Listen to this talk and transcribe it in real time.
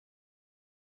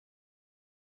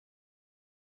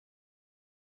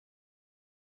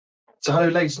So hello,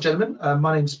 ladies and gentlemen.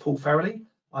 My name is Paul Farrelly.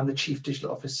 I'm the Chief Digital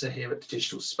Officer here at the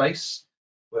Digital Space.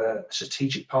 We're a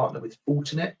strategic partner with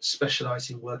Fortinet,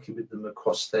 specialising working with them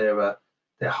across their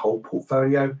whole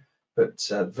portfolio, but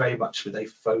very much with a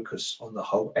focus on the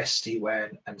whole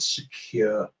SD-WAN and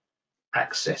secure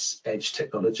access edge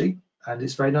technology. And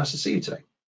it's very nice to see you today.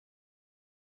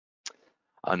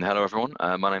 And hello everyone,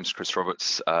 my name is Chris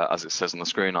Roberts. As it says on the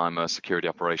screen, I'm a Security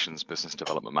Operations Business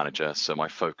Development Manager, so my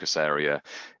focus area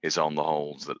is on the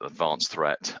whole advanced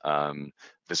threat,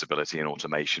 visibility and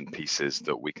automation pieces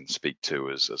that we can speak to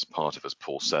as part of, as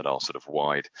Paul said, our sort of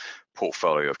wide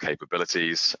portfolio of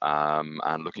capabilities,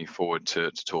 and looking forward to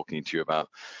talking to you about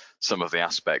some of the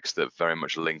aspects that very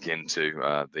much link into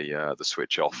the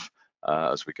switch off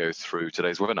as we go through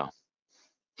today's webinar.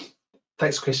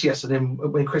 Thanks, Chris. Yes, and then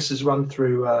when Chris has run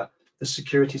through the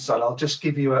security side, I'll just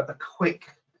give you a quick,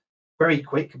 very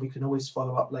quick, and we can always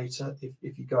follow up later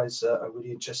if you guys are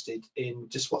really interested in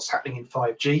just what's happening in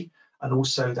 5G, and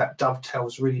also that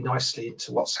dovetails really nicely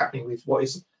into what's happening with what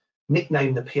is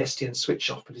nicknamed the PSTN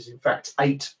switch off, but is in fact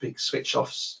 8 big switch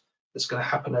offs that's going to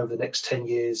happen over the next 10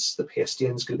 years. The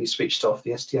PSTN is going to be switched off,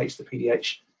 the SDH, the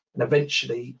PDH, and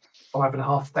eventually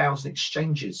 5,500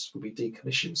 exchanges will be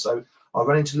decommissioned. So I'll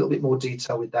run into a little bit more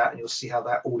detail with that, and you'll see how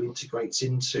that all integrates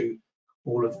into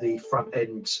all of the front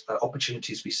end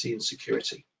opportunities we see in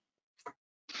security.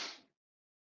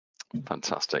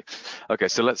 Fantastic. Okay,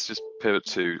 so let's just pivot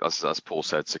to, as Paul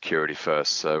said, security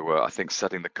first. So I think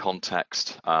setting the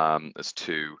context as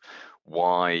to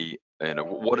why,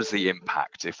 what is the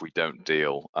impact if we don't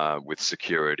deal with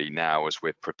security now as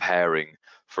we're preparing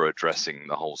for addressing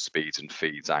the whole speeds and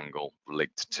feeds angle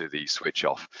linked to the switch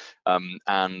off.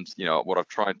 And what I've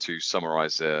tried to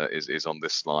summarize is on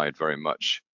this slide very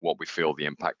much what we feel the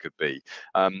impact could be.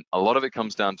 A lot of it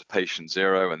comes down to patient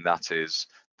zero, and that is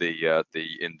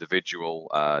the individual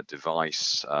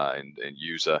device and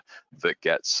user that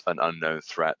gets an unknown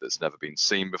threat that's never been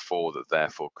seen before, that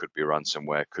therefore could be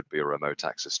ransomware, could be a remote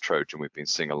access Trojan. We've been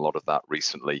seeing a lot of that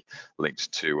recently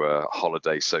linked to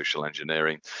holiday social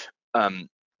engineering.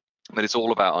 But it's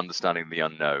all about understanding the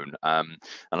unknown. And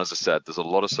as I said, there's a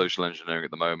lot of social engineering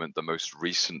at the moment. The most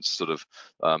recent sort of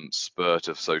spurt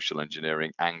of social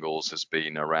engineering angles has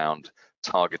been around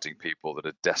targeting people that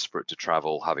are desperate to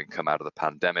travel, having come out of the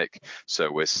pandemic.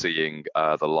 So we're seeing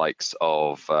the likes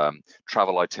of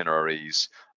travel itineraries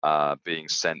being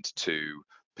sent to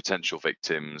potential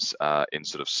victims in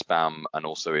sort of spam, and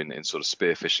also in sort of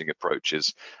spear phishing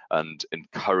approaches, and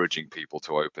encouraging people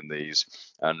to open these,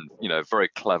 and very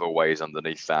clever ways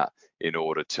underneath that in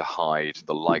order to hide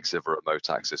the likes of a remote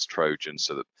access Trojan,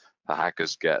 so that the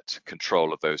hackers get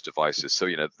control of those devices. So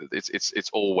it's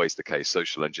always the case.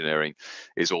 Social engineering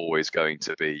is always going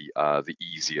to be the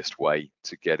easiest way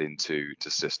to get into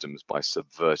systems, by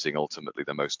subverting ultimately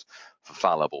the most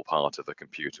fallible part of the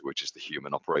computer, which is the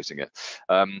human operating it.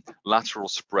 Lateral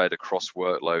spread across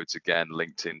workloads, again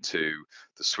linked into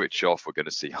the switch off. We're going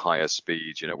to see higher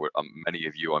speeds. Many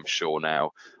of you, I'm sure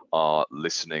now, are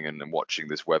listening and watching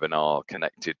this webinar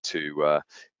connected to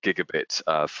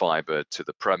gigabit fiber to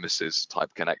the premises type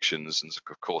connections, and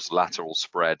of course lateral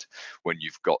spread, when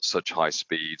you've got such high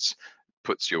speeds,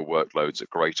 puts your workloads at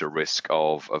greater risk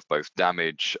of both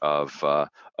damage, of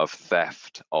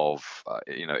theft, of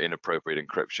inappropriate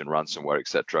encryption, ransomware,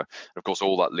 etc. Of course,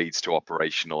 all that leads to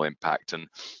operational impact, and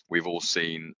we've all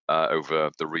seen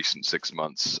over the recent 6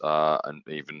 months, and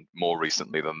even more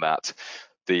recently than that,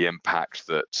 the impact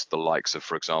that the likes of,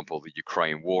 for example, the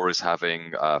Ukraine war is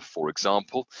having. For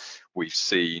example, we've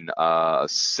seen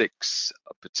 6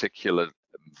 particular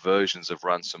versions of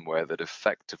ransomware that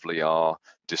effectively are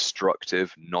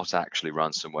destructive, not actually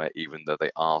ransomware, even though they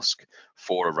ask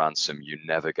for a ransom. You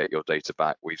never get your data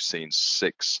back. We've seen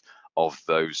 6 of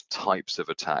those types of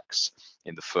attacks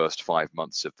in the first 5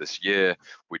 months of this year,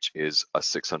 which is a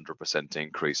 600%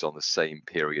 increase on the same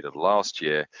period of last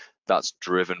year. That's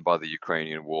driven by the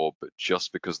Ukrainian war, but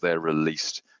just because they're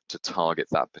released to target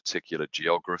that particular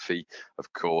geography.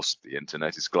 Of course, the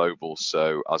internet is global,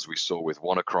 so as we saw with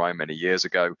WannaCry many years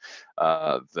ago,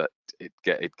 that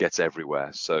it gets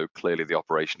everywhere. So clearly the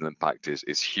operational impact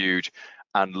is huge.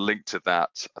 And linked to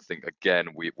that, I think, again,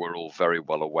 we're all very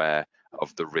well aware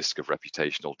of the risk of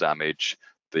reputational damage,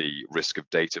 the risk of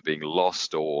data being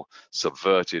lost or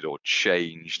subverted or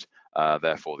changed,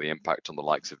 therefore the impact on the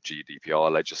likes of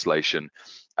GDPR legislation.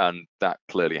 And that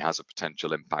clearly has a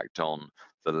potential impact on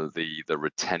the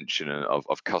retention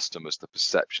of customers, the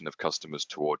perception of customers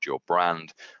toward your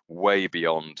brand, way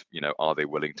beyond, are they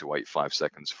willing to wait 5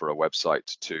 seconds for a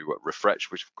website to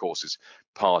refresh, which of course is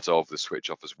part of the switch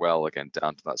off as well, again,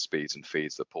 down to that speeds and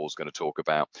feeds that Paul's going to talk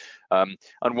about. And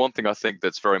one thing I think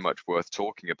that's very much worth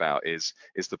talking about is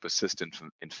the persistent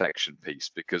infection piece,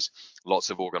 because lots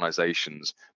of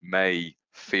organizations may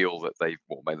feel that they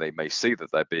may see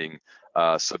that they're being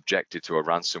subjected to a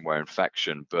ransomware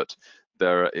infection, but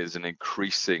there is an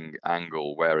increasing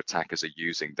angle where attackers are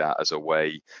using that as a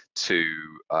way to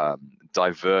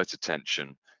divert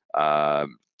attention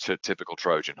to typical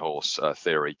Trojan horse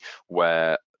theory,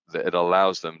 where it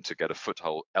allows them to get a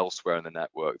foothold elsewhere in the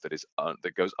network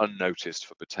that goes unnoticed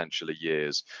for potentially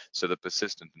years. So the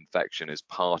persistent infection is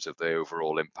part of the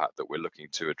overall impact that we're looking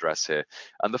to address here.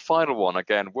 And the final one,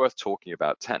 again, worth talking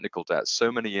about, technical debt.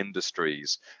 So many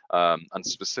industries, and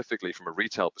specifically from a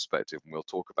retail perspective, and we'll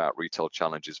talk about retail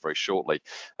challenges very shortly,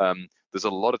 there's a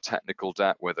lot of technical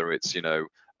debt, whether it's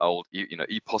old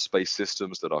EPOS-based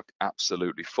systems that are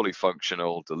absolutely fully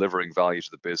functional, delivering value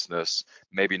to the business,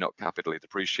 maybe not capitally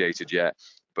depreciated yet,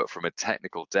 but from a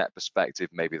technical debt perspective,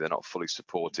 maybe they're not fully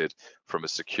supported from a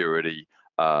security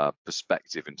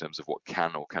perspective in terms of what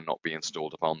can or cannot be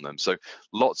installed upon them. So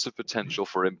lots of potential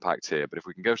for impact here. But if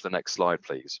we can go to the next slide,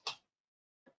 please.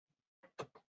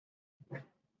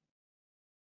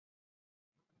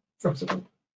 Why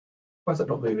is that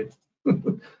not moving?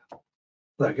 There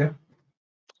we go.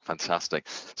 Fantastic.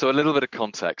 So a little bit of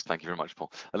context. Thank you very much,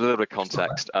 Paul. A little bit of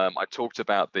context. I talked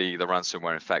about the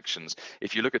ransomware infections.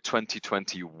 If you look at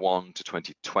 2021 to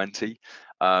 2020,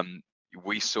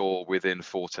 we saw within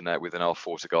Fortinet, within our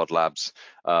FortiGuard Labs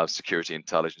security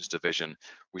intelligence division,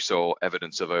 we saw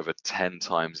evidence of over 10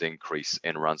 times increase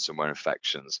in ransomware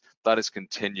infections. That is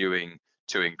continuing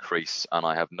to increase, and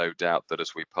I have no doubt that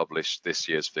as we publish this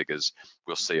year's figures,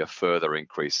 we'll see a further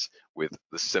increase with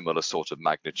the similar sort of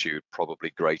magnitude, probably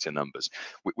greater numbers.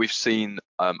 We've seen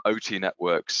OT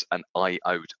networks and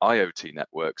IoT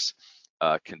networks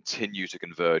continue to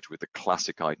converge with the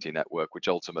classic IT network, which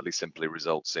ultimately simply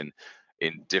results in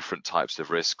different types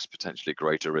of risks, potentially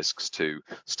greater risks to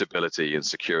stability and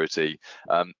security.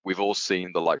 We've all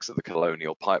seen the likes of the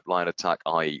Colonial Pipeline attack,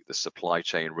 i.e. the supply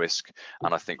chain risk.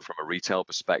 And I think from a retail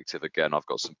perspective, again, I've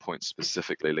got some points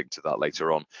specifically linked to that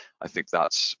later on. I think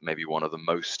that's maybe one of the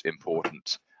most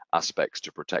important aspects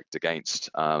to protect against.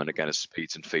 And again, as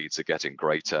speeds and feeds are getting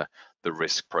greater, the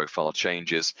risk profile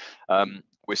changes.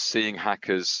 We're seeing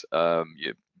hackers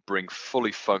bring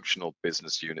fully functional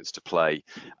business units to play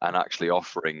and actually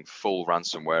offering full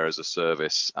ransomware as a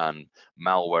service and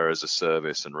malware as a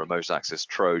service and remote access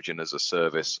Trojan as a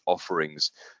service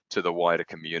offerings to the wider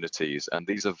communities. And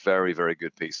these are very, very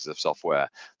good pieces of software.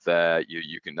 There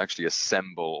you can actually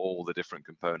assemble all the different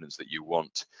components that you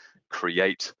want,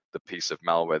 create the piece of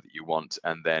malware that you want,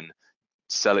 and then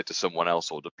sell it to someone else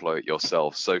or deploy it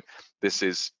yourself. So this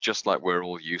is just like we're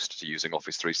all used to using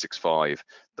Office 365.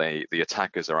 The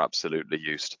attackers are absolutely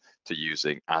used to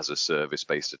using as a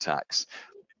service-based attacks.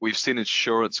 We've seen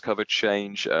insurance cover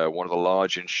change. One of the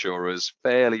large insurers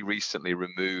fairly recently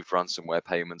removed ransomware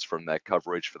payments from their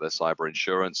coverage for their cyber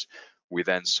insurance. We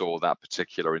then saw that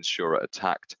particular insurer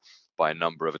attacked by a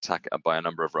number of attacker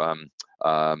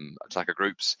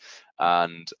groups,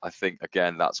 and I think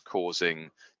again that's causing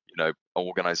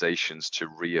organizations to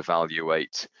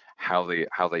reevaluate how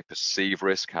they perceive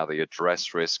risk, how they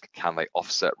address risk. Can they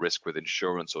offset risk with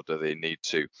insurance, or do they need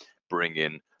to bring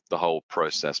in the whole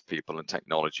process, people and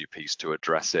technology piece to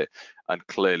address it? And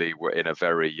clearly we're in a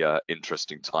very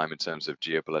interesting time in terms of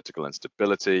geopolitical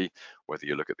instability, whether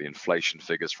you look at the inflation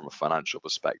figures from a financial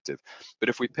perspective. But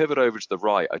if we pivot over to the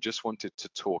right, I just wanted to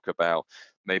talk about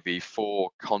maybe 4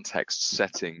 context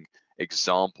setting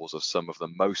examples of some of the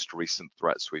most recent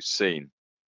threats we've seen.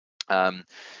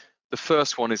 The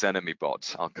first one is enemy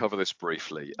bots. I'll cover this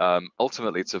briefly.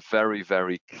 Ultimately, it's a very,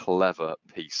 very clever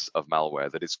piece of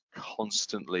malware that is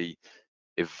constantly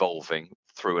evolving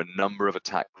through a number of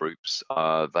attack groups.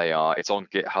 It's on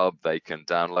GitHub, they can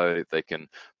download it, they can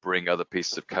bring other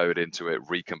pieces of code into it,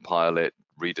 recompile it,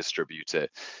 redistribute it.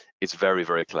 It's very,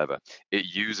 very clever. It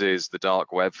uses the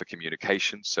dark web for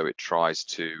communication, so it tries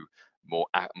to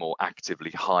more actively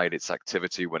hide its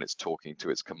activity when it's talking to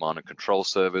its command and control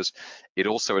servers. It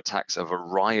also attacks a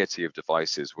variety of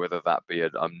devices, whether that be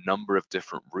a number of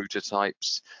different router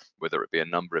types, whether it be a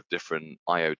number of different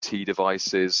IoT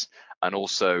devices, and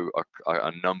also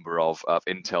a number of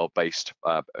Intel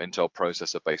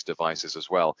processor-based devices as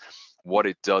well. What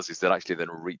it does is that actually then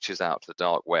reaches out to the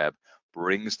dark web,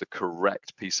 brings the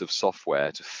correct piece of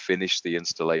software to finish the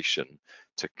installation,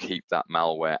 to keep that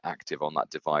malware active on that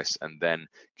device, and then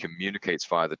communicates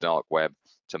via the dark web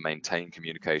to maintain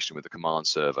communication with the command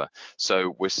server.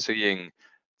 So we're seeing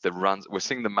the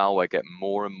malware get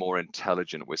more and more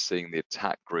intelligent. We're seeing the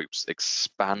attack groups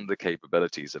expand the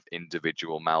capabilities of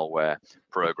individual malware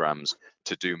programs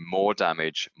to do more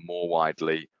damage, more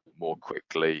widely, more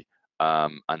quickly,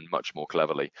 and much more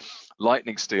cleverly.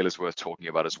 Lightning Steel is worth talking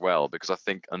about as well, because I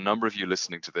think a number of you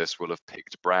listening to this will have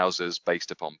picked browsers based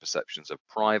upon perceptions of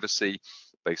privacy,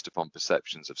 based upon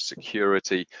perceptions of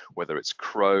security, whether it's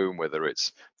Chrome, whether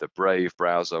it's the Brave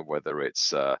browser, whether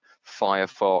it's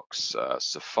Firefox,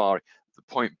 Safari. The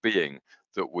point being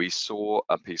that we saw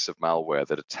a piece of malware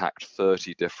that attacked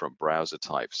 30 different browser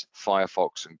types,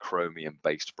 Firefox and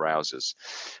Chromium-based browsers,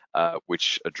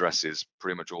 which addresses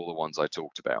pretty much all the ones I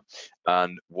talked about.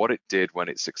 And what it did when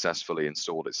it successfully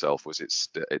installed itself was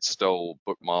it stole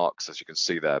bookmarks, as you can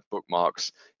see there,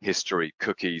 bookmarks, history,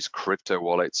 cookies, crypto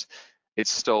wallets. It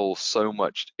stole so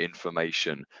much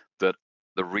information that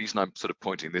the reason I'm sort of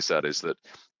pointing this out is that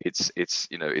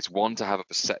it's one to have a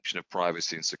perception of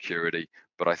privacy and security,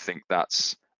 but I think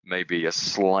that's maybe a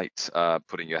slight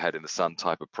putting your head in the sand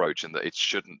type approach, and that it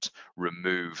shouldn't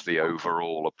remove the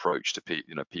overall approach to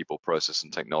people, process,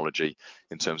 and technology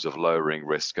in terms of lowering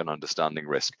risk and understanding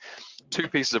risk. Two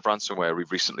pieces of ransomware we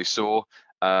recently saw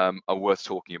are worth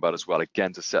talking about as well,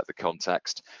 again, to set the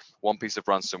context. One piece of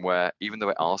ransomware, even though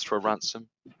it asked for a ransom,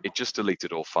 it just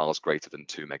deleted all files greater than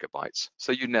 2 megabytes.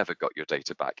 So you never got your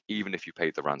data back, even if you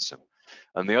paid the ransom.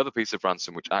 And the other piece of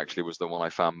ransom, which actually was the one I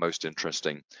found most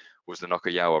interesting, was the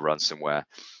Nakayawa ransomware.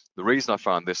 The reason I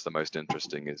found this the most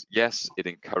interesting is, yes, it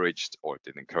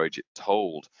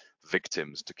told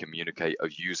victims to communicate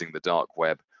using the dark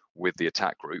web with the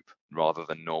attack group rather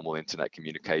than normal internet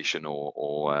communication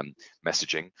or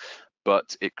messaging,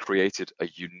 but it created a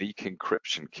unique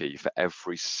encryption key for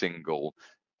every single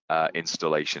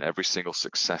installation, every single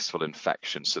successful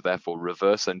infection. So therefore,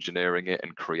 reverse engineering it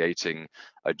and creating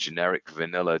a generic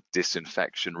vanilla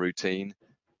disinfection routine,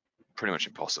 pretty much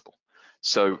impossible.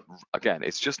 So again,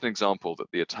 it's just an example that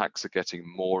the attacks are getting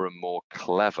more and more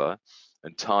clever,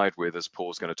 and tied with, as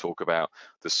Paul's going to talk about,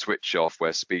 the switch off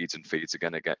where speeds and feeds are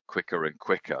going to get quicker and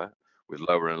quicker with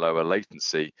lower and lower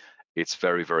latency. It's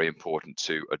very, very important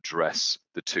to address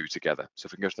the two together. So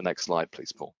if we can go to the next slide,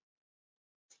 please, Paul.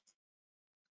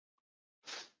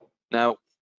 Now,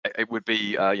 it would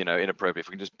be inappropriate if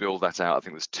we can just build that out. I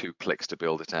think there's 2 clicks to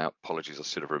build it out. Apologies, I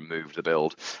should have removed the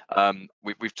build.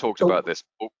 We've talked about this.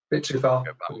 Bit too far.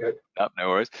 No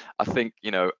worries. I think,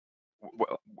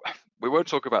 we won't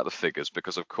talk about the figures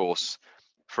because, of course,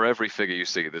 for every figure you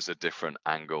see, there's a different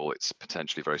angle. It's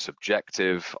potentially very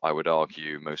subjective. I would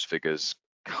argue most figures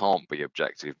can't be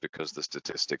objective because the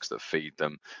statistics that feed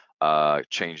them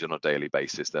change on a daily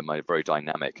basis. They're very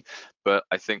dynamic. But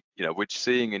I think, we're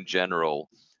seeing in general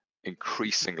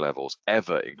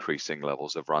ever increasing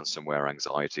levels of ransomware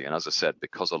anxiety. And as I said,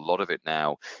 because a lot of it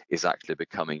now is actually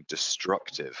becoming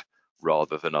destructive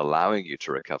rather than allowing you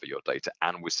to recover your data,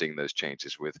 and we're seeing those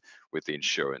changes with the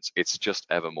insurance, it's just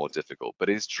ever more difficult, but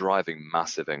it's driving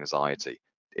massive anxiety.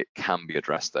 It can be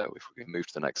addressed though. If we can move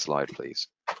to the next slide, please.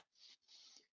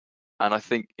 And I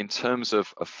think in terms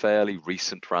of a fairly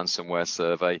recent ransomware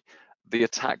survey, the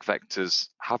attack vectors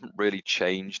haven't really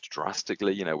changed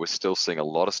drastically. We're still seeing a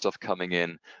lot of stuff coming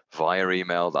in via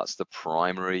email. That's the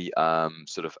primary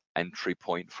sort of entry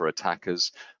point for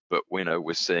attackers. But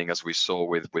we're seeing, as we saw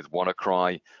with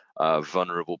WannaCry,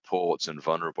 vulnerable ports and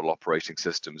vulnerable operating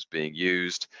systems being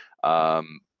used.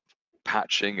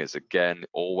 Patching is again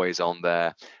always on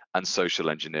there, and social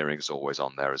engineering is always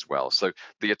on there as well. So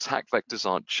the attack vectors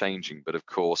aren't changing, but of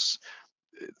course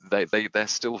they're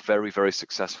still very, very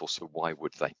successful. So why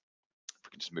would they? If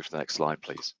we can just move to the next slide,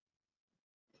 please.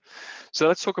 So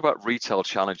let's talk about retail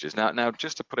challenges. Now,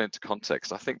 just to put it into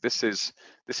context, I think this is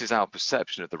our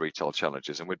perception of the retail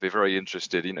challenges, and we'd be very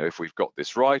interested, if we've got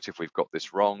this right, if we've got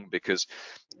this wrong, because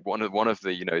one of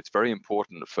the, it's very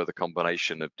important for the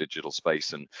combination of digital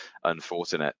space and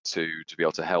Fortinet to be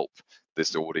able to help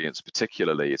this audience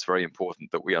particularly. It's very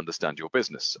important that we understand your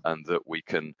business and that we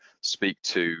can speak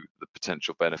to the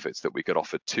potential benefits that we could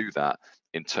offer to that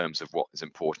in terms of what is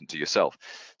important to yourself.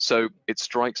 So it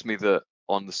strikes me that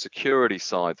on the security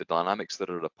side, the dynamics that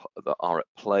are at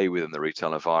play within the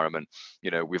retail environment,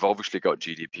 we've obviously got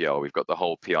GDPR, we've got the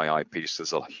whole PII piece,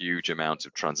 there's a huge amount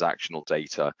of transactional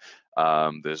data,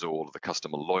 there's all of the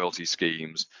customer loyalty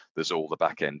schemes, there's all the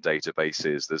back-end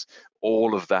databases, there's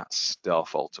all of that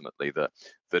stuff ultimately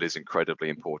that is incredibly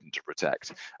important to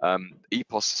protect.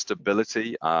 EPOS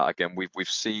stability, again, we've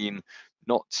seen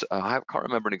I can't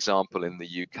remember an example in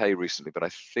the UK recently, but I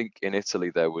think in Italy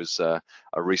there was a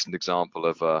recent example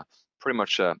of pretty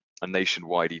much a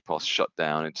nationwide EPOS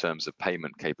shutdown in terms of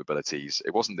payment capabilities.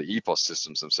 It wasn't the EPOS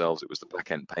systems themselves, it was the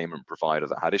back-end payment provider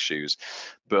that had issues.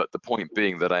 But the point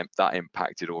being that that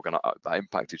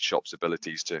impacted shops'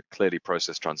 abilities to clearly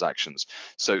process transactions.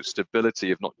 So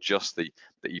stability of not just the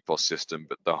EPOS system,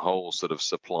 but the whole sort of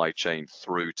supply chain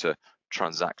through to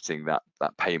transacting that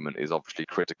payment is obviously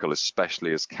critical,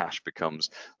 especially as cash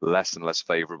becomes less and less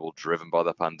favorable, driven by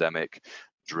the pandemic,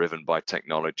 driven by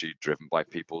technology, driven by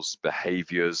people's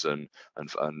behaviors and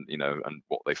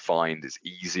what they find is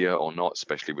easier or not,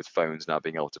 especially with phones now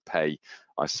being able to pay.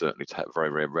 I certainly very,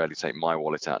 very rarely take my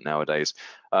wallet out nowadays.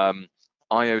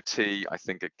 IoT, I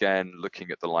think, again,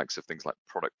 looking at the likes of things like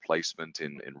product placement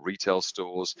in retail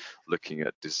stores, looking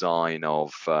at design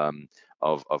of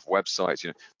websites,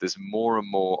 there's more and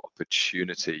more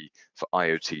opportunity for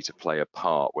IoT to play a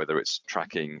part, whether it's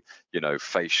tracking,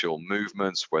 facial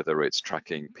movements, whether it's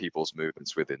tracking people's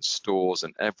movements within stores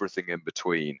and everything in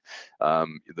between.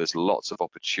 There's lots of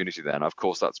opportunity there. And of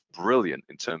course, that's brilliant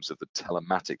in terms of the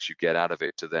telematics you get out of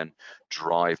it to then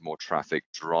drive more traffic,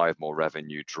 drive more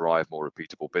revenue, drive more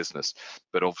repeatable business.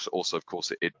 But also, of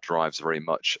course, it drives very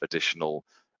much additional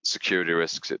security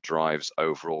risks. It drives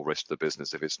overall risk to the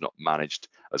business if it's not managed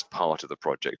as part of the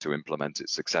project to implement it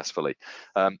successfully.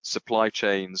 Supply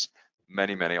chains,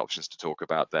 many options to talk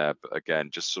about there, but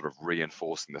again, just sort of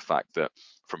reinforcing the fact that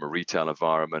from a retail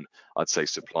environment, I'd say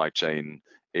supply chain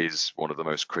is one of the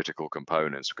most critical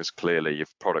components, because clearly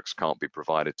if products can't be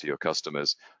provided to your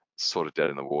customers, it's sort of dead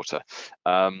in the water.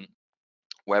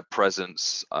 Web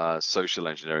presence, social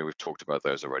engineering, we've talked about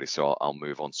those already, so I'll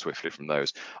move on swiftly from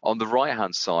those. On the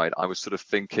right-hand side, I was sort of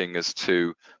thinking as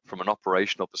to, from an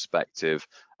operational perspective,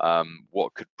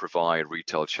 what could provide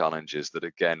retail challenges that,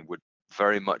 again, would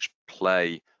very much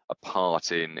play a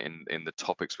part in the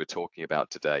topics we're talking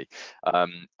about today.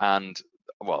 And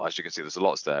well, as you can see, there's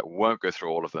lots there. Won't go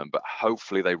through all of them, but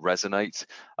hopefully they resonate.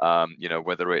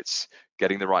 Whether it's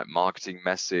getting the right marketing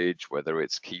message, whether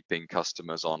it's keeping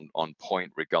customers on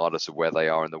point regardless of where they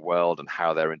are in the world and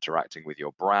how they're interacting with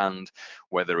your brand,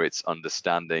 whether it's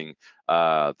understanding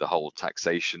the whole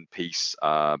taxation piece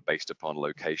based upon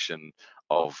location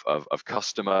of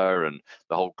customer and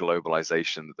the whole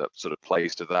globalization that sort of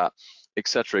plays to that, et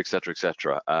cetera, et cetera, et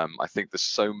cetera. I think there's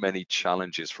so many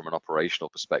challenges from an operational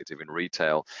perspective in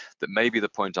retail that maybe the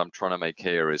point I'm trying to make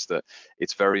here is that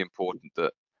it's very important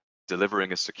that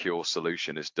delivering a secure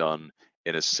solution is done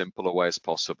in as simple a way as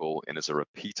possible, in as a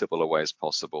repeatable a way as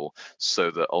possible, so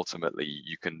that ultimately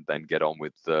you can then get on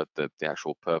with the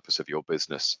actual purpose of your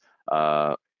business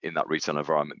in that retail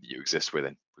environment that you exist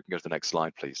within. We can go to the next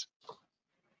slide, please.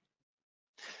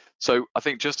 So I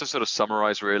think just to sort of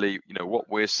summarize really, what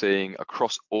we're seeing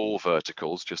across all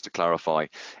verticals, just to clarify,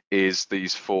 is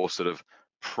these four sort of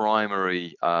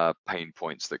primary pain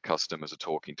points that customers are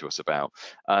talking to us about.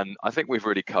 And I think we've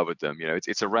really covered them.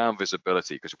 It's around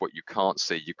visibility, because what you can't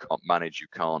see, you can't manage, you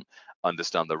can't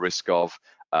understand the risk of.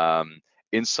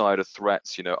 Insider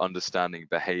threats, understanding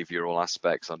behavioral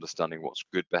aspects, understanding what's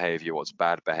good behavior, what's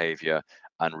bad behavior,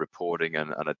 and reporting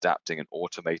and adapting and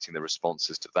automating the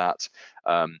responses to that.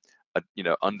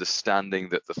 Understanding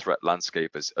that the threat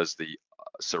landscape as the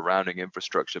surrounding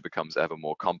infrastructure becomes ever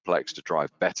more complex, to drive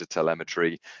better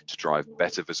telemetry, to drive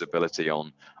better visibility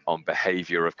on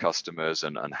behavior of customers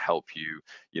and help you,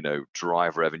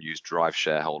 drive revenues, drive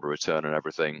shareholder return and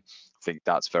everything. I think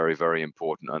that's very, very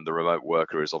important. And the remote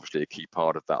worker is obviously a key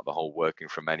part of that, the whole working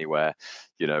from anywhere.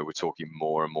 We're talking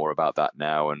more and more about that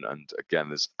now. And again,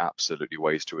 there's absolutely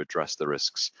ways to address the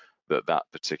risks that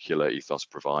particular ethos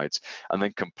provides. And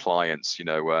then compliance,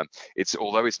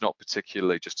 although it's not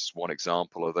particularly, just as one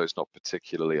example, although it's not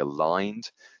particularly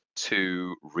aligned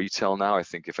to retail now, I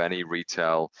think if any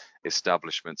retail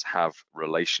establishments have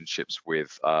relationships with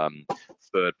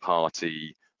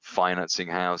third-party financing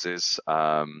houses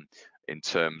in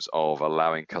terms of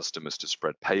allowing customers to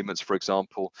spread payments, for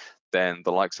example, then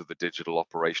the likes of the Digital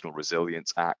Operational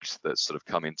Resilience Act that's sort of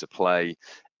come into play,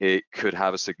 it could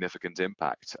have a significant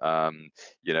impact.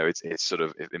 It's sort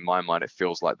of, in my mind, it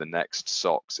feels like the next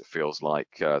SOX, it feels like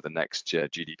the next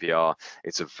GDPR.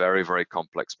 It's a very, very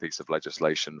complex piece of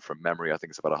legislation. From memory, I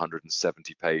think it's about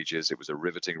 170 pages. It was a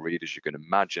riveting read, as you can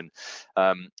imagine.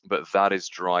 But that is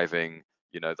driving,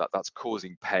 that's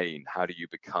causing pain. How do you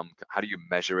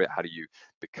measure it? How do you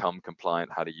become compliant?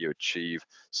 How do you achieve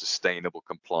sustainable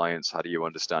compliance? How do you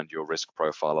understand your risk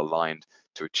profile aligned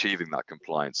to achieving that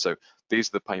compliance? So these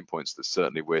are the pain points that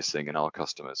certainly we're seeing in our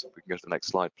customers. If we can go to the next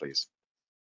slide, please.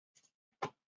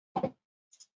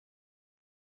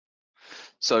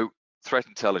 So threat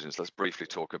intelligence, let's briefly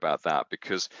talk about that,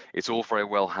 because it's all very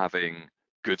well having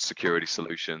good security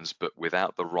solutions, but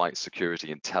without the right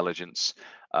security intelligence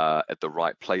at the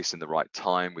right place in the right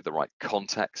time with the right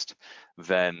context,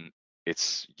 then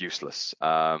it's useless.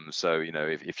 So, you know,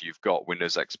 if you've got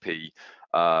Windows XP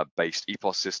based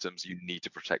EPOS systems, you need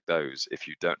to protect those. If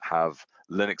you don't have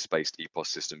Linux-based EPOS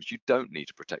systems, you don't need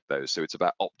to protect those. So it's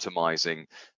about optimizing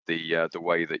the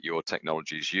way that your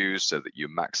technology is used so that you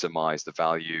maximize the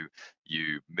value,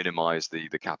 you minimize the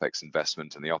CapEx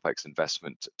investment and the OpEx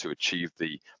investment to achieve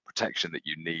the protection that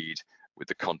you need with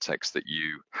the context that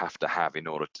you have to have in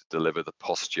order to deliver the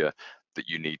posture that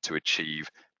you need to achieve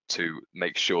to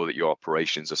make sure that your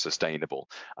operations are sustainable.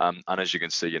 And as you can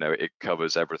see, you know, it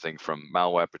covers everything from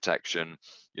malware protection,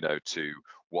 you know, to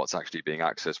what's actually being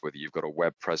accessed, whether you've got a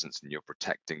web presence and you're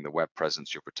protecting the web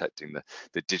presence, you're protecting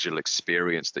the digital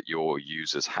experience that your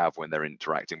users have when they're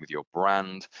interacting with your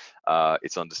brand.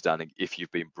 It's understanding if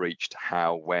you've been breached,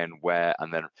 how, when, where,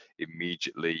 and then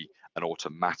immediately and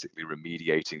automatically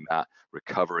remediating that,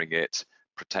 recovering it,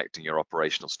 protecting your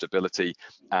operational stability.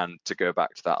 And to go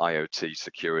back to that IoT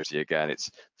security again, it's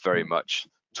very much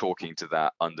talking to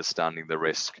that, understanding the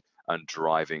risk and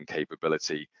driving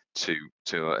capability to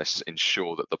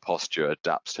ensure that the posture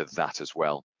adapts to that as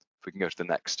well. If we can go to the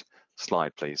next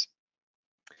slide, please.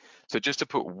 So just to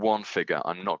put one figure,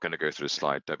 I'm not going to go through the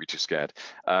slide, don't be too scared.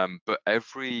 But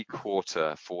every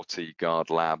quarter, FortiGuard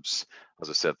Labs, as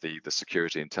I said, the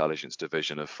security intelligence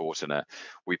division of Fortinet,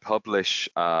 we publish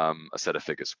a set of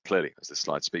figures, clearly, as this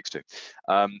slide speaks to.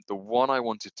 The one I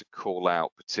wanted to call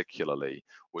out particularly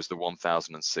was the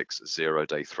 1,006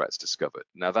 zero-day threats discovered.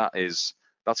 Now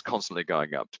that's constantly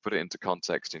going up. To put it into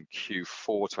context, in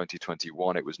Q4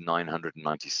 2021, it was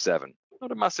 997.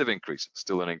 Not a massive increase,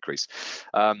 still an increase.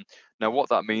 Now, what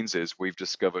that means is we've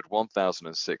discovered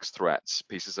 1,006 threats,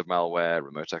 pieces of malware,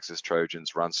 remote access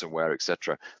Trojans, ransomware,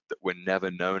 etc., that were never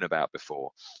known about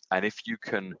before. And if you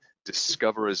can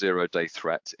discover a zero-day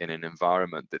threat in an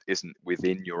environment that isn't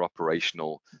within your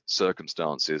operational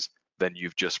circumstances, then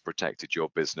you've just protected your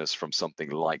business from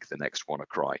something like the next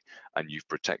WannaCry, and you've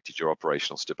protected your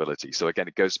operational stability. So again,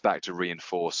 it goes back to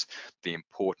reinforce the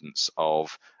importance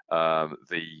of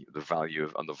the value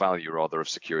of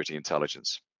security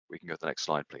intelligence. We can go to the next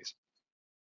slide, please.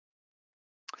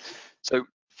 So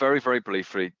very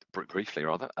briefly,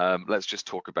 let's just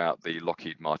talk about the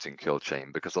Lockheed Martin kill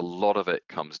chain, because a lot of it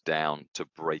comes down to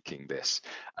breaking this.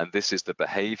 And this is the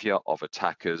behavior of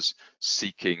attackers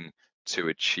seeking to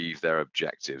achieve their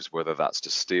objectives, whether that's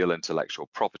to steal intellectual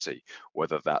property,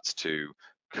 whether that's to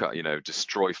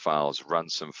destroy files,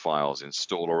 ransom files,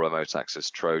 install a remote access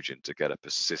Trojan to get a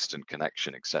persistent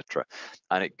connection, etc.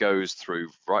 And it goes through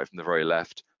right from the very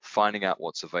left, finding out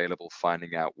what's available,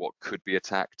 finding out what could be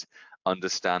attacked,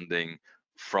 understanding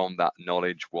from that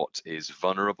knowledge what is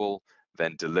vulnerable,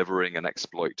 then delivering an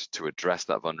exploit to address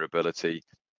that vulnerability,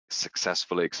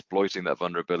 successfully exploiting that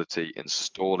vulnerability,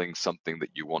 installing something that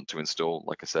you want to install.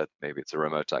 Like I said, maybe it's a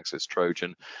remote access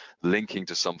Trojan, linking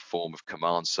to some form of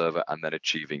command server, and then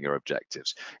achieving your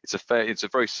objectives. It's a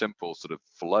very simple sort of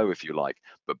flow, if you like,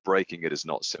 but breaking it is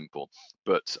not simple.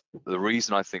 But the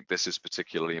reason I think this is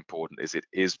particularly important is it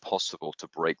is possible to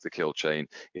break the kill chain.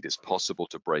 It is possible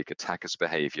to break attackers'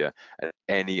 behavior at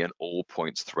any and all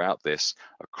points throughout this,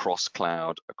 across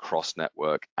cloud, across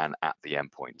network, and at the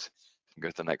endpoint. Go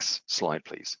to the next slide,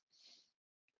 please.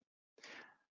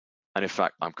 And in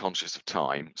fact, I'm conscious of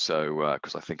time, so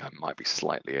because I think I might be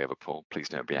slightly over, Paul, please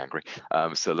don't be angry.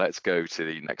 So let's go to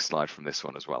the next slide from this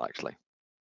one as well, actually.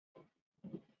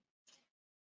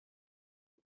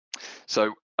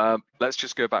 So let's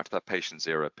just go back to that patient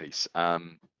zero piece.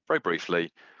 Very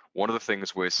briefly, one of the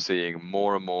things we're seeing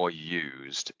more and more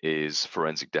used is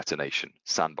forensic detonation,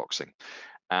 sandboxing.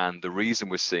 And the reason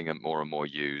we're seeing it more and more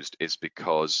used is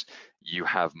because you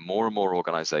have more and more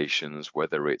organizations,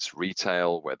 whether it's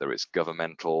retail, whether it's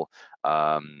governmental,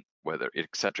 whether et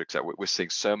cetera. We're seeing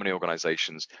so many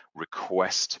organizations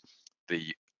request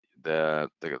the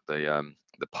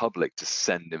public to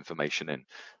send information in.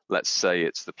 Let's say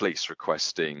it's the police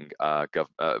requesting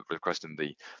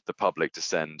the public to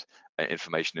send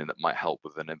information in that might help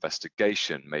with an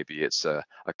investigation. Maybe it's a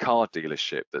car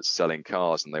dealership that's selling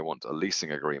cars and they want a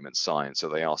leasing agreement signed, so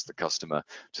they ask the customer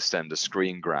to send a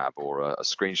screen grab or a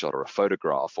screenshot or a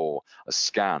photograph or a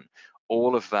scan.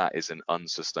 All of that is an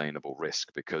unsustainable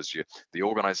risk, because the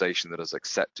organization that is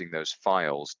accepting those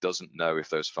files doesn't know if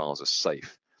those files are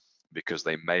safe, because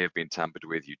they may have been tampered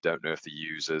with. You don't know if the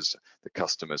users, the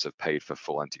customers, have paid for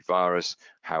full antivirus,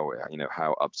 how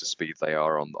up to speed they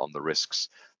are on the risks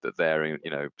that they're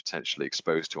potentially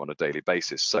exposed to on a daily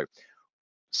basis. So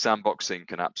Sandboxing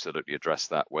can absolutely address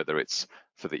that, whether it's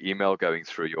for the email going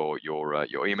through your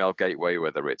email gateway,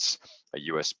 whether it's a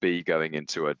USB going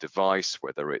into a device,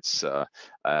 whether it's a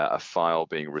file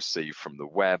being received from the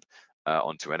web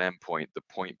onto an endpoint. The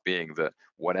point being that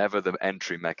whatever the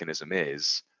entry mechanism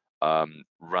is,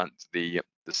 the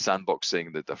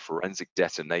sandboxing, the forensic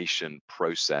detonation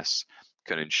process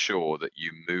can ensure that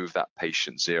you move that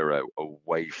patient zero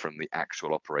away from the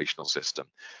actual operational system.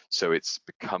 So it's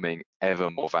becoming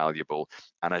ever more valuable.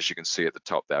 And as you can see at the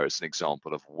top there, it's an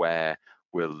example of where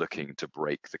we're looking to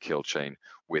break the kill chain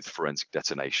with forensic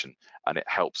detonation. And it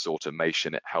helps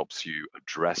automation, it helps you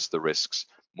address the risks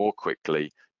more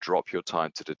quickly, drop your time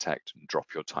to detect, and drop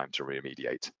your time to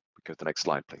remediate. Go to the next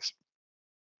slide, please.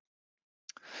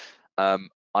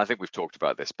 I think we've talked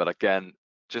about this, but again,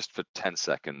 just for 10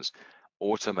 seconds,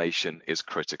 automation is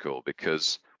critical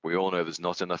because we all know there's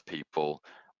not enough people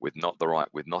with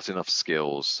not enough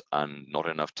skills and not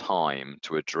enough time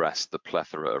to address the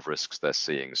plethora of risks they're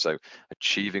seeing. So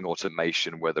achieving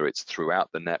automation, whether it's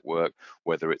throughout the network,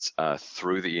 whether it's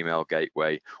through the email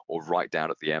gateway or right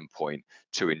down at the endpoint,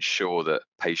 to ensure that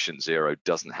patient zero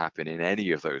doesn't happen in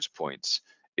any of those points,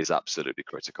 is absolutely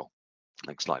critical.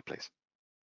 Next slide, please.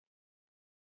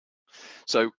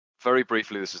 So very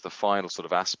briefly, this is the final sort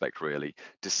of aspect, really.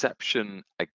 Deception,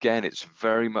 again, it's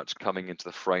very much coming into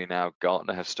the fray now.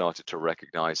 Gartner have started to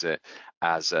recognize it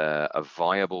as a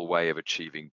viable way of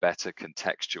achieving better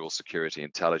contextual security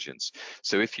intelligence.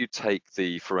 So if you take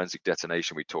the forensic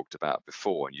detonation we talked about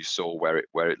before, and you saw where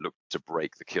it looked to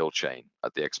break the kill chain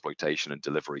at the exploitation and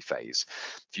delivery phase,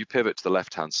 if you pivot to the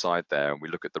left-hand side there and we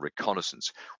look at the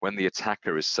reconnaissance, when the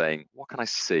attacker is saying, what can I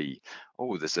see?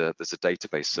 Oh, there's a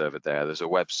database server there, there's a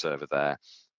web server there.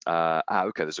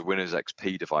 Okay, there's a Windows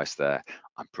XP device there.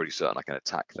 I'm pretty certain I can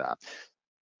attack that.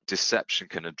 Deception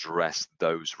can address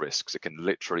those risks. It can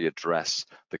literally address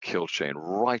the kill chain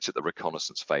right at the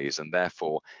reconnaissance phase, and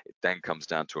therefore it then comes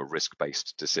down to a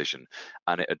risk-based decision,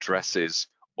 and it addresses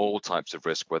all types of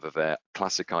risk, whether they're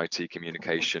classic IT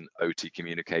communication, OT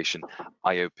communication,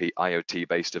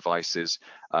 IoT-based devices.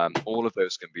 All of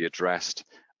those can be addressed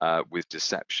with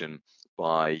deception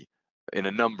in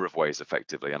a number of ways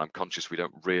effectively, and I'm conscious we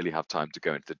don't really have time to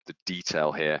go into the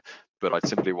detail here, but I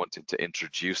simply wanted to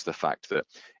introduce the fact that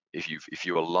if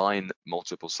you align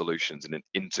multiple solutions in an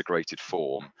integrated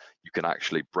form, you can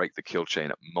actually break the kill chain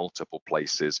at multiple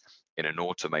places in an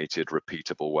automated,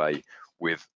 repeatable way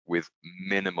with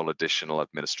minimal additional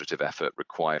administrative effort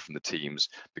required from the teams,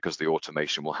 because the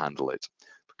automation will handle it.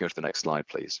 Go to the next slide,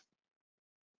 please.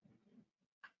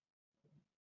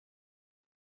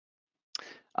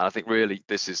 And I think really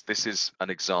this is an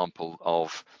example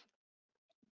of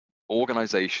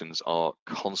organizations are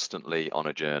constantly on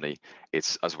a journey.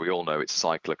 It's, as we all know, it's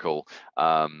cyclical,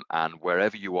 and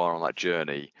wherever you are on that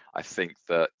journey, I think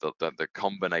that the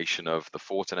combination of the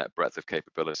Fortinet breadth of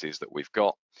capabilities that we've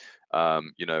got,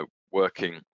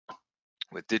 working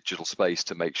with digital space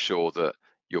to make sure that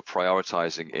you're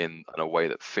prioritizing in a way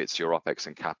that fits your OPEX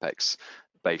and CAPEX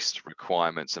based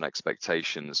requirements and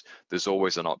expectations, there's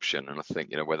always an option. And I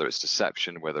think, whether it's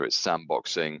deception, whether it's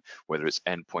sandboxing, whether it's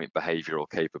endpoint behavioral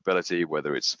capability,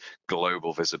 whether it's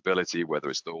global visibility, whether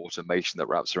it's the automation that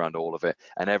wraps around all of it,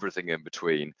 and everything in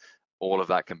between, all of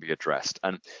that can be addressed.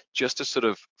 And just to sort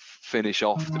of finish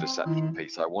off the deception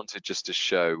piece, I wanted just to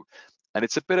show, and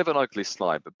it's a bit of an ugly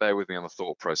slide, but bear with me on the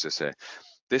thought process here.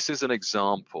 This is an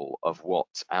example of what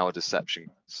our deception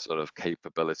sort of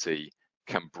capability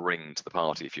can bring to the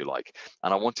party, if you like.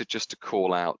 And I wanted just to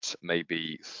call out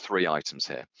maybe 3 items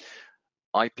here.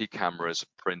 IP cameras,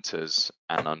 printers,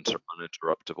 and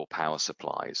uninterruptible power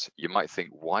supplies. You might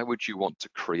think, why would you want to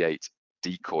create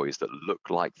decoys that look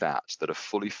like that are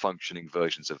fully functioning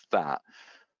versions of that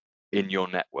in your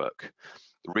network?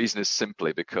 The reason is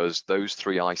simply because those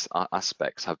 3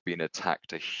 aspects have been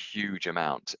attacked a huge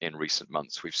amount in recent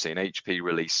months. We've seen HP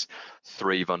release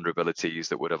 3 vulnerabilities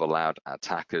that would have allowed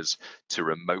attackers to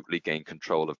remotely gain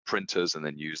control of printers and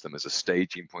then use them as a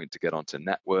staging point to get onto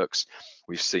networks.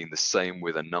 We've seen the same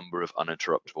with a number of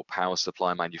uninterruptible power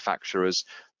supply manufacturers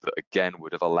that again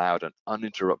would have allowed an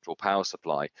uninterruptible power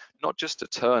supply, not just to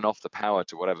turn off the power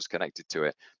to whatever's connected to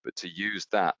it, but to use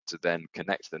that to then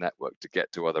connect to the network to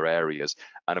get to other areas.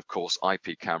 And of course,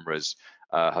 IP cameras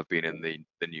have been in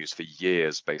the news for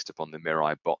years based upon the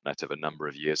Mirai botnet of a number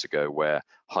of years ago, where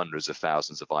hundreds of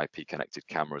thousands of IP connected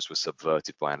cameras were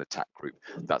subverted by an attack group.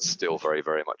 That's still very,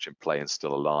 very much in play and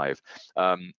still alive.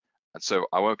 And so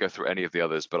I won't go through any of the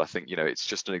others, but I think, it's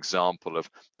just an example of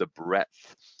the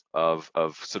breadth of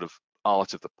sort of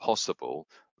art of the possible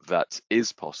that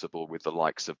is possible with the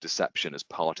likes of deception as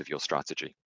part of your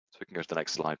strategy. So we can go to the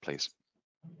next slide, please.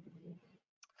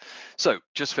 So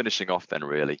just finishing off then,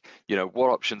 really,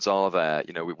 what options are there?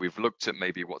 We've looked at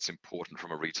maybe what's important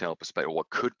from a retail perspective, or what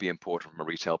could be important from a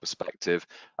retail perspective.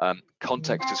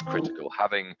 Context is critical.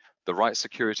 Having the right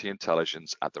security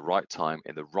intelligence at the right time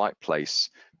in the right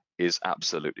place is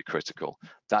absolutely critical.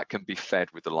 That can be fed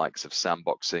with the likes of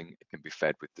sandboxing, it can be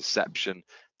fed with deception,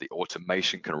 the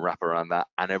automation can wrap around that,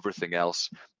 and everything else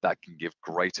that can give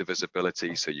greater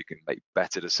visibility so you can make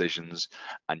better decisions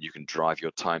and you can drive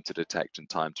your time to detect and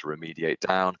time to remediate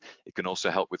down. It can also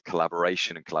help with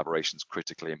collaboration, and collaboration is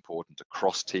critically important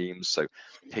across teams. So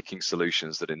picking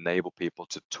solutions that enable people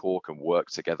to talk and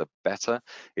work together better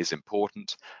is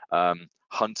important.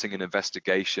 Hunting and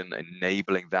investigation,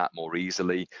 enabling that more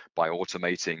easily by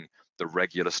automating the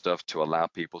regular stuff to allow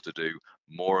people to do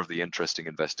more of the interesting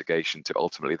investigation, to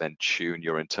ultimately then tune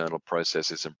your internal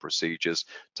processes and procedures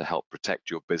to help protect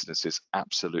your business is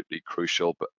absolutely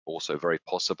crucial, but also very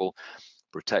possible.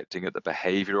 Protecting at the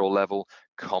behavioral level,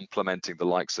 complementing the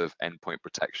likes of endpoint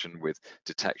protection with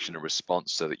detection and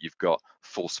response so that you've got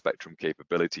full spectrum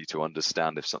capability to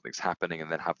understand if something's happening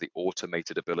and then have the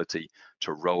automated ability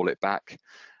to roll it back.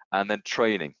 And then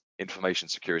training, information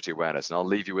security awareness. And I'll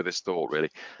leave you with this thought, really.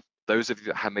 Those of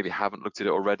you that maybe haven't looked at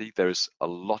it already, there's a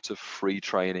lot of free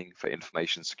training for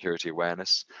information security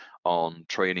awareness on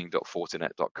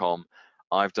training.fortinet.com.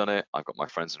 I've done it, I've got my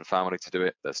friends and family to do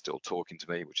it, they're still talking to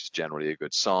me, which is generally a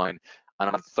good sign, and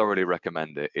I thoroughly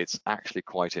recommend it. It's actually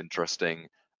quite interesting,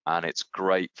 and it's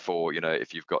great for,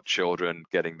 if you've got children,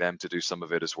 getting them to do some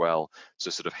of it as well,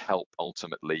 to sort of help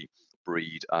ultimately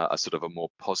breed a sort of a more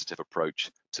positive approach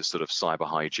to sort of cyber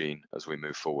hygiene as we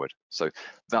move forward. So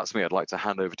that's me. I'd like to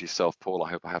hand over to yourself, Paul. I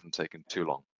hope I haven't taken too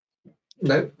long.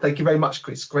 No, thank you very much,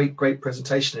 Chris. Great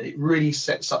presentation. And it really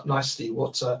sets up nicely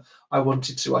what I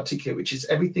wanted to articulate, which is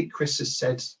everything Chris has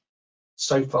said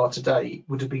so far today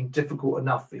would have been difficult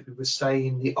enough if we were staying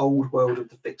in the old world of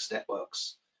the fixed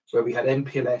networks, where we had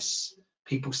MPLS,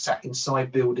 people sat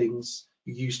inside buildings,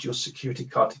 you used your security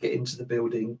card to get into the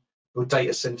building, your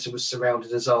data center was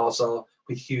surrounded, as ours are,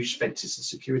 with huge fences and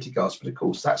security guards. But of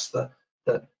course, that's the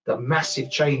massive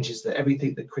changes, that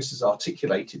everything that Chris has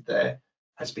articulated there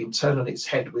has been turned on its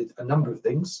head with a number of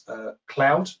things.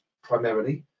 Cloud,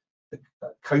 primarily.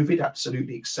 COVID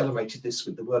absolutely accelerated this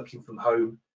with the working from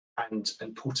home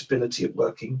and portability of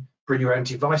working. Bring your own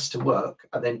device to work,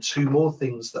 and then two more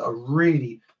things that are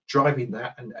really driving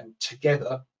that, and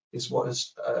together is what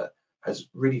has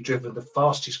really driven the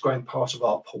fastest growing part of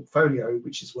our portfolio,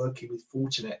 which is working with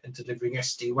Fortinet and delivering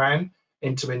SD-WAN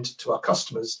end-to-end to our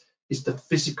customers, is the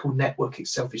physical network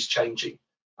itself is changing.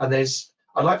 And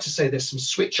I like to say there's some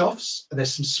switch offs and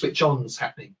there's some switch ons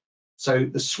happening. So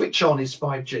the switch on is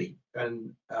 5G.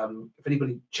 And if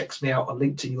anybody checks me out on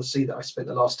LinkedIn, you'll see that I spent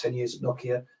the last 10 years at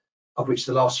Nokia, of which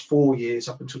the last 4 years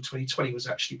up until 2020 was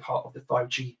actually part of the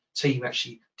 5G team,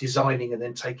 actually designing and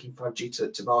then taking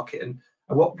 5G to market. And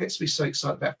what gets me so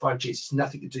excited about 5G is it's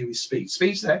nothing to do with speed.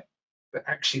 Speed's there, but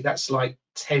actually that's like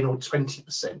 10 or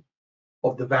 20%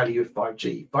 of the value of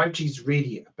 5G. 5G is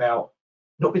really about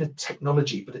not being a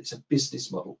technology, but it's a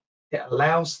business model. It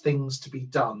allows things to be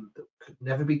done that could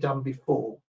never be done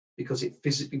before because it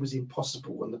physically was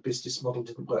impossible when the business model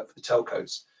didn't work for the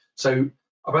telcos. So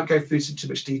I won't go through some too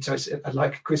much details.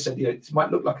 Like Chris said, it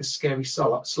might look like a scary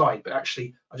slide, but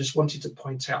actually I just wanted to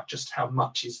point out just how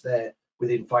much is there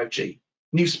within 5G.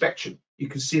 New spectrum, you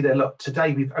can see there, look,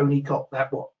 today we've only got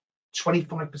that,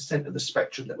 25% of the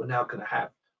spectrum that we're now going to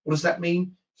have. What does that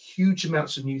mean? Huge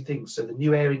amounts of new things. So the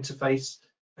new air interface,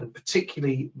 and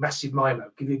particularly massive MIMO.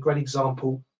 I'll give you a great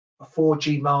example, a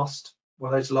 4G mast,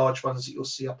 one of those large ones that you'll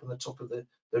see up on the top of the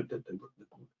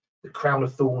crown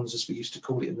of thorns, as we used to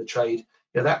call it in the trade.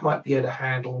 That might be able to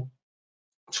handle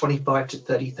 25 to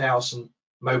 30,000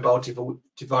 mobile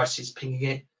devices pinging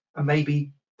it, and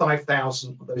maybe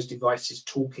 5,000 of those devices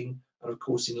talking, and of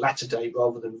course in latter day,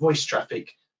 rather than voice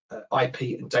traffic,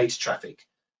 IP and data traffic.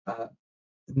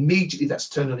 Immediately that's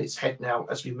turned on its head now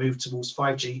as we move towards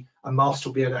 5G. A mast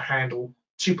will be able to handle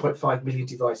 2.5 million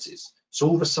devices. So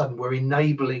all of a sudden we're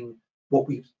enabling what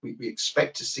we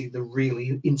expect to see, the real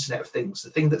Internet of Things.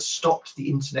 The thing that stopped the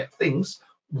Internet of Things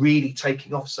really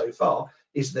taking off so far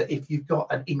is that if you've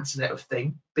got an Internet of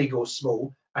Thing, big or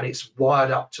small, and it's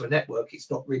wired up to a network,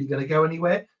 it's not really going to go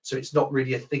anywhere. So it's not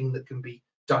really a thing that can be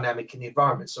dynamic in the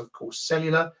environment. So of course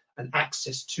cellular and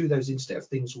access to those Internet of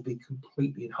Things will be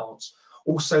completely enhanced.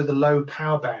 Also the low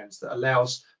power bands that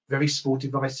allows very small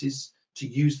devices to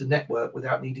use the network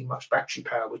without needing much battery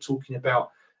power. We're talking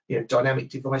about dynamic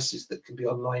devices that can be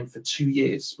online for 2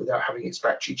 years without having its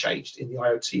battery changed in the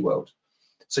IoT world.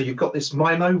 So you've got this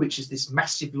MIMO, which is this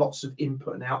massive lots of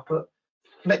input and output.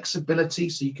 Flexibility,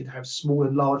 so you can have small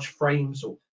and large frames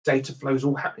or data flows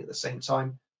all happening at the same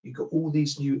time. You've got all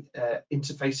these new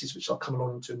interfaces, which I'll come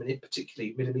along into a minute,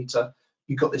 particularly millimeter.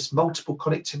 You've got this multiple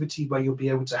connectivity where you'll be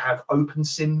able to have open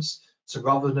SIMs. So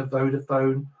rather than a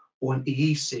Vodafone or an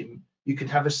EE SIM, you can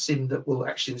have a SIM that will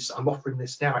actually, I'm offering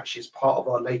this now actually as part of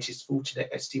our latest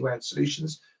Fortinet SD-WAN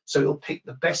solutions. So it'll pick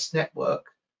the best network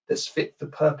that's fit for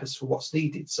purpose for what's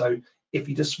needed. So if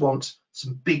you just want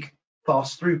some big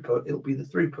fast throughput, it'll be the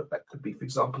throughput. That could be, for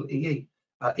example, EE.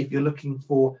 If you're looking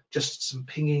for just some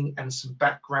pinging and some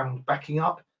background backing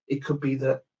up, it could be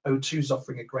that O2 is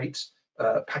offering a great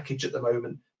package at the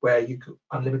moment where you could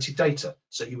unlimited data.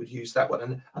 So you would use that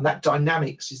one. And that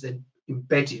dynamics is then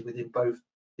embedded within both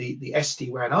the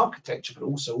SD-WAN architecture, but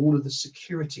also all of the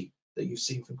security that you've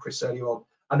seen from Chris earlier on.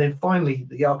 And then finally,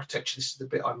 the architecture, this is the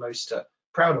bit I'm most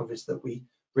proud of, is that we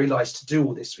realized to do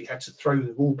all this, we had to throw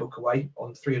the rule book away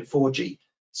on 3 and 4G.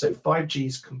 So 5G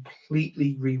is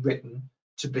completely rewritten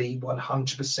to be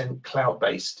 100%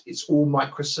 cloud-based. It's all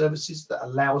microservices that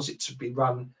allows it to be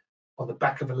run on the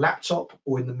back of a laptop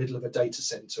or in the middle of a data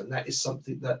center. And that is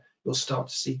something that you'll start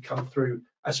to see come through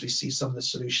as we see some of the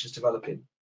solutions developing.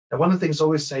 Now, one of the things I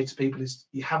always say to people is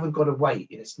you haven't got to wait.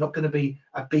 It's not going to be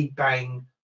a big bang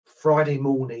Friday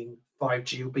morning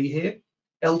 5G will be here.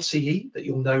 LTE, that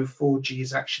you'll know 4G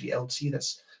is actually LTE,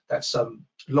 that's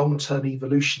long-term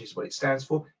evolution is what it stands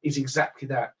for, is exactly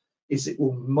that, is it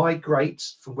will migrate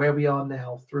from where we are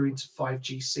now through into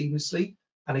 5G seamlessly.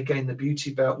 And again, the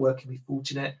beauty about working with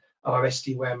Fortinet, our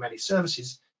SD-WAN managed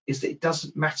services, is that it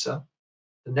doesn't matter.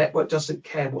 The network doesn't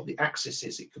care what the access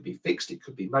is. It could be fixed, it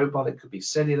could be mobile, it could be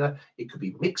cellular, it could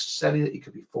be mixed cellular, it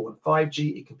could be 4 and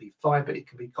 5G, it could be fiber, it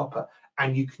can be copper,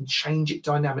 and you can change it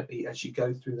dynamically as you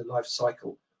go through the life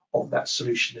cycle of that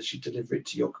solution as you deliver it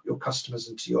to your customers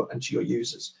and to your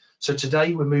users. So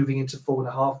today we're moving into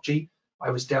 4.5G. I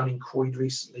was down in Croyd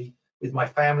recently with my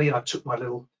family, and I took my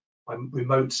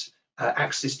remote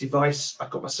access device. I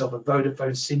got myself a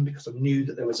Vodafone SIM because I knew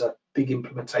that there was a big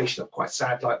implementation. I'm quite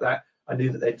sad like that. I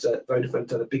knew that Vodafone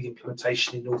done a big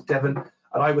implementation in North Devon,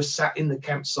 and I was sat in the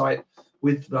campsite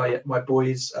with my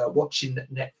boys watching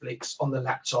Netflix on the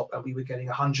laptop, and we were getting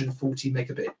 140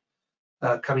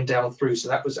 megabit coming down through. So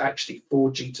that was actually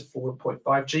 4G to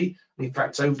 4.5G. And in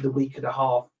fact, over the week and a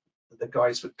half, the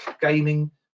guys were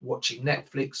gaming, watching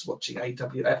Netflix, watching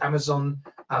Amazon,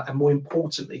 and more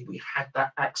importantly, we had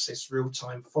that access real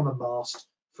time from a mast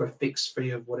for a fixed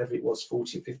fee of whatever it was,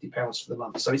 40 or 50 pounds for the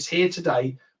month. So it's here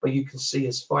today, but you can see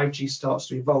as 5G starts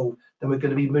to evolve, then we're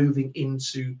going to be moving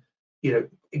into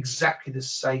exactly the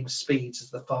same speeds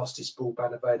as the fastest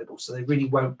broadband available. So there really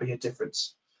won't be a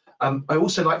difference. I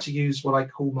also like to use what I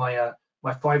call my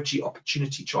 5G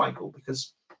opportunity triangle,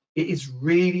 because it is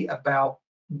really about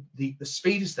the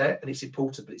speed is there and it's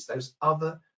important, but it's those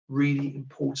other really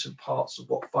important parts of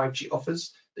what 5G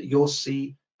offers that you'll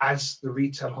see as the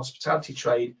retail hospitality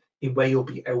trade, in where you'll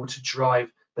be able to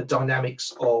drive the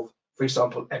dynamics of, for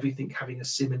example, everything having a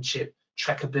SIM and chip,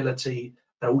 trackability,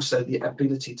 and also the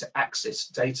ability to access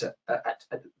data at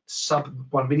sub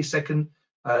 1 millisecond.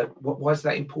 Why is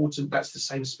that important? That's the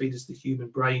same speed as the human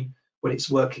brain when it's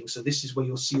working. So this is where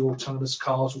you'll see autonomous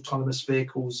cars, autonomous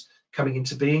vehicles coming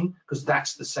into being, because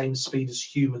that's the same speed as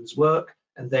humans work,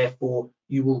 and therefore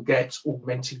you will get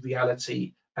augmented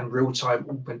reality and real-time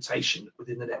augmentation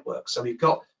within the network. So we've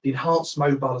got the enhanced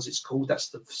mobile, as it's called. That's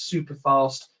the super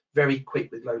fast, very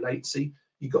quick with low latency.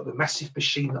 You've got the massive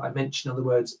machine that I mentioned, in other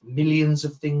words, millions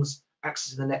of things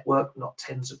accessing the network, not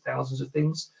tens of thousands of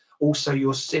things. Also,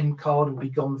 your SIM card will be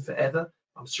gone forever.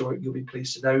 I'm sure you'll be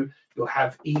pleased to know. You'll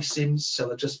have eSIMs, so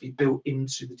they'll just be built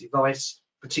into the device,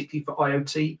 particularly for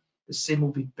IoT. The SIM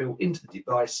will be built into the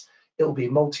device. It'll be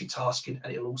multitasking,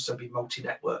 and it'll also be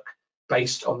multi-network,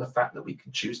 based on the fact that we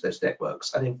can choose those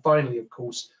networks. And then finally, of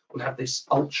course, we'll have this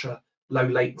ultra low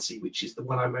latency, which is the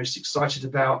one I'm most excited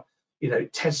about.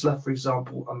 Tesla, for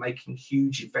example, are making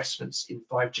huge investments in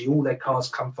 5G. All their cars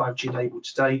come 5G enabled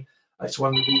today. It's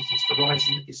one of the reasons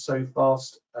Verizon is so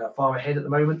far ahead at the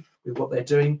moment with what they're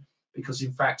doing, because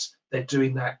in fact, they're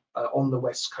doing that on the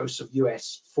west coast of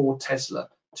US for Tesla,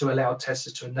 to allow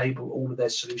Tesla to enable all of their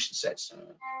solution sets.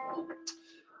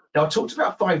 Now, I talked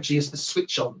about 5G as the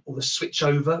switch on or the switch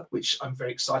over, which I'm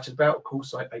very excited about. Of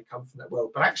course, I come from that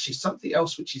world, but actually something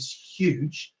else which is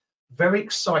huge, very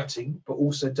exciting, but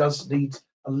also does need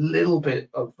a little bit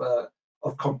of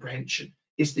comprehension,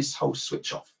 is this whole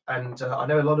switch off. And I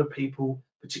know a lot of people,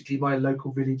 particularly my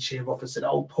local village here, have often said,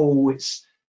 "Oh, Paul, it's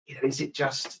is it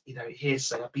just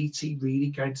hearsay? Are BT really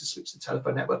going to switch the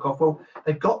telephone network off?" Well,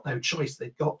 they've got no choice.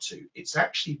 They've got to. It's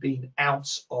actually been out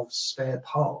of spare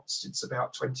parts since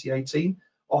about 2018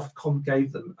 Ofcom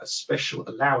gave them a special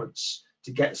allowance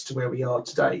to get us to where we are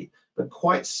today. But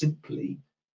quite simply,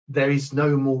 there is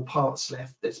no more parts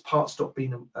left. There's parts not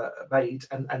being made,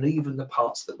 and even the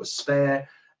parts that were spare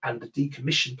and the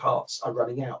decommissioned parts are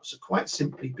running out. So quite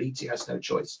simply, BT has no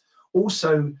choice.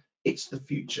 Also, it's the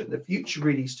future. The future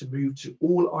really is to move to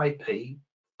all IP,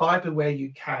 fiber where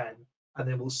you can, and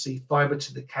then we'll see fiber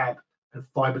to the cab and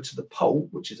fiber to the pole,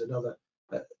 which is another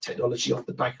technology off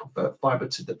the back of fiber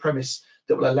to the premise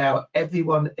that will allow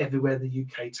everyone everywhere in the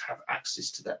UK to have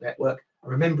access to that network.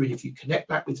 And remembering, if you connect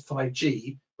that with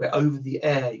 5G, where over the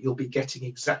air you'll be getting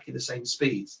exactly the same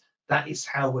speeds, that is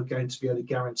how we're going to be able to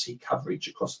guarantee coverage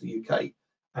across the UK.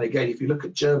 And again, if you look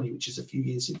at Germany, which is a few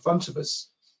years in front of us,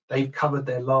 they've covered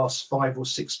their last 5 or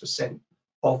 6%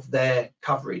 of their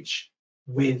coverage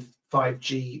with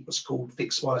 5G, what's called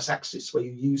fixed wireless access, where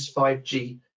you use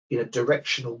 5G in a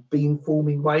directional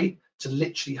beamforming way to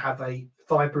literally have a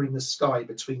fiber in the sky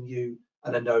between you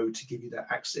and a node to give you that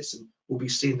access. And we'll be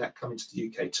seeing that come into the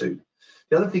UK too.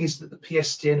 The other thing is that the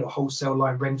PSTN, or wholesale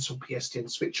line rental PSTN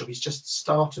switch off, is just the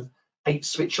start of 8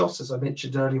 switch offs, as I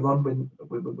mentioned earlier on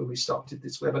when we started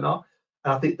this webinar.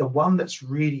 And I think the one that's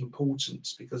really important,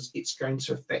 because it's going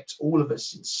to affect all of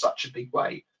us in such a big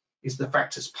way, is the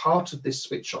fact, as part of this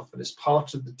switch off and as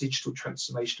part of the digital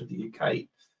transformation of the UK,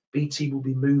 BT will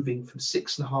be moving from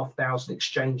 6,500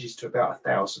 exchanges to about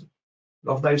 1,000.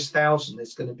 And of those 1,000,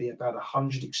 there's going to be about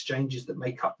 100 exchanges that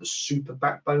make up the super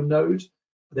backbone node.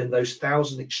 And then those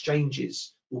 1,000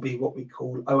 exchanges will be what we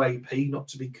call OAP, not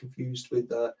to be confused with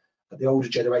the older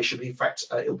generation, but in fact,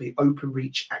 it'll be open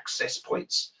reach access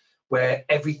points, where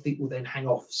everything will then hang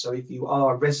off. So if you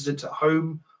are a resident at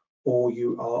home, or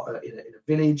you are in a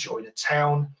village or in a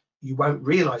town, you won't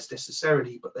realize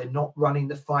necessarily, but they're not running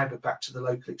the fiber back to the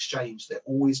local exchange. They're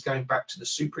always going back to the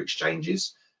super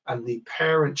exchanges, and the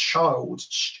parent-child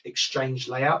exchange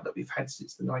layout that we've had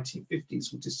since the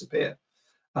 1950s will disappear.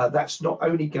 That's not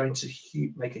only going to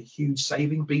make a huge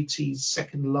saving. BT's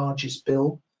second largest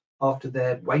bill after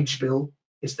their wage bill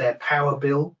is their power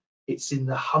bill. It's in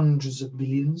the hundreds of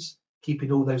millions,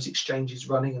 keeping all those exchanges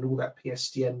running and all that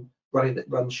PSTN running that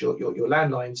runs your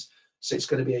landlines. So it's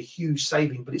going to be a huge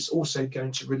saving, but it's also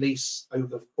going to release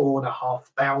over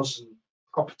 4,500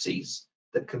 properties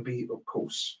that can be, of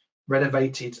course,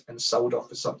 renovated and sold off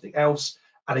for something else.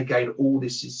 And again, all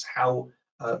this is how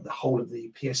the whole of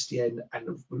the PSTN and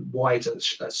the wider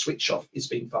switch off is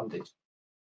being funded.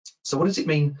 So what does it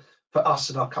mean for us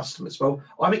and our customers? Well,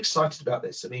 I'm excited about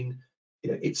this. I mean,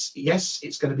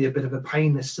 it's going to be a bit of a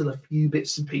pain. There's still a few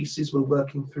bits and pieces we're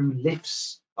working through.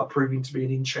 Lifts are proving to be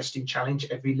an interesting challenge.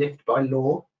 Every lift by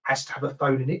law has to have a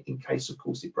phone in it in case, of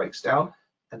course, it breaks down.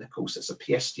 And of course, there's a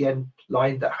PSTN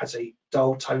line that has a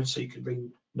dial tone, so you can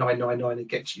ring 999 and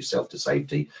get yourself to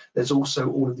safety. There's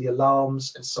also all of the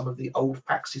alarms and some of the old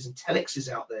faxes and telexes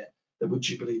out there that, would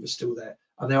you believe, are still there.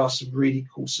 And there are some really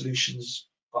cool solutions.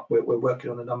 We're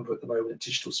working on a number at the moment in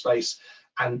digital space.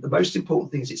 And the most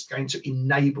important thing is it's going to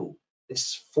enable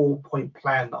this 4-point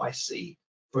plan that I see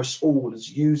for us all as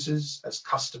users, as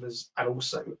customers, and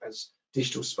also as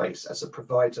digital space, as a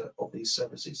provider of these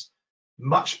services.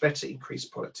 Much better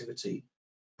increased productivity,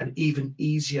 an even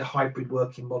easier hybrid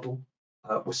working model.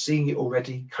 We're seeing it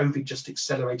already. COVID just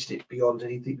accelerated it beyond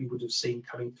anything we would have seen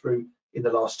coming through in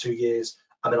the last 2 years.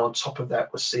 And then on top of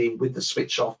that, we're seeing, with the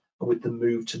switch off and with the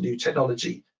move to new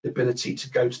technology, the ability to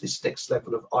go to this next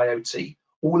level of IoT,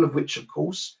 all of which, of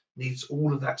course, needs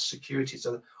all of that security.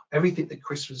 So everything that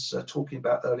Chris was talking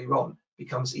about earlier on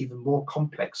becomes even more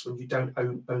complex when you don't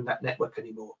own that network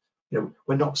anymore.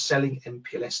 We're not selling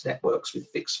MPLS networks with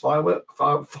fixed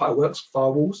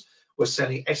firewalls. We're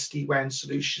selling SD-WAN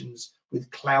solutions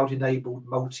with cloud-enabled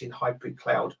multi and hybrid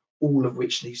cloud, all of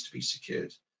which needs to be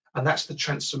secured. And that's the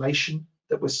transformation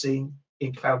that we're seeing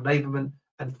in cloud enablement.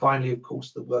 And finally, of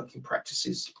course, the working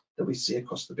practices that we see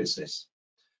across the business.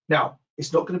 Now,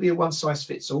 it's not going to be a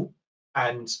one-size-fits-all,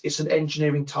 and it's an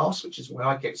engineering task, which is why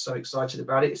I get so excited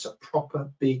about it. It's a proper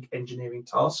big engineering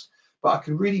task, but I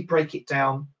can really break it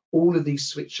down, all of these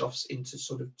switch-offs, into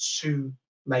sort of 2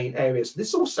 main areas.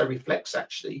 This also reflects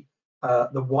actually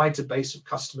the wider base of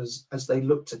customers as they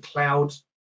look to cloud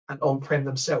and on-prem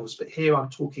themselves. But here I'm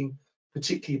talking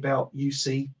particularly about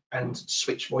UC and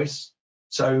switch voice.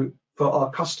 So for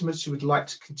our customers who would like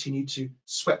to continue to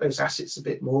sweat those assets a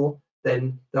bit more,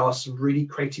 then there are some really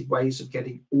creative ways of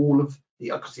getting all of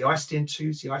because the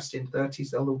ISDN2s, the ISDN30s,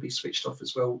 they'll all be switched off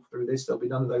as well through this. There'll be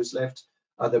none of those left.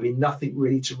 There'll be nothing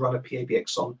really to run a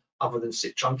PABX on other than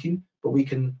SIP trunking, but we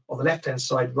can, on the left-hand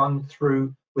side, run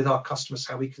through with our customers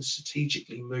how we can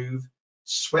strategically move,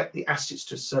 sweat the assets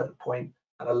to a certain point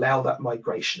and allow that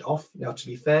migration off. Now, to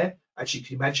be fair, as you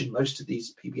can imagine, most of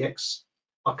these PBX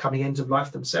are coming end of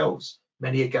life themselves.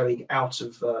 Many are going out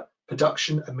of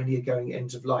production and many are going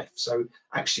end of life. So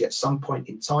actually at some point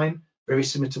in time, very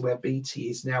similar to where BT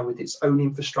is now with its own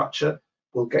infrastructure,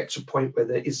 we'll get to a point where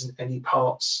there isn't any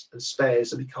parts and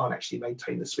spares and we can't actually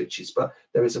maintain the switches. But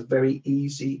there is a very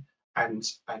easy and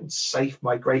safe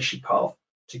migration path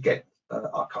to get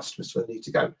our customers where they need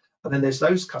to go. And then there's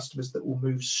those customers that will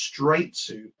move straight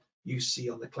to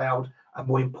UC on the cloud, and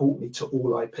more importantly to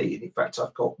all IP. And in fact,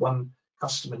 I've got one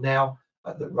customer now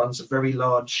that runs a very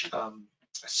large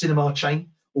cinema chain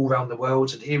all around the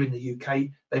world, and here in the UK,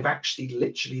 they've actually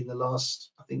literally in the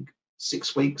last, I think,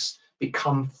 6 weeks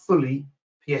become fully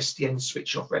PSTN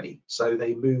switch off ready. So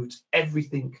they moved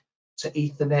everything to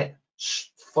Ethernet,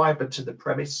 fiber to the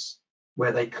premise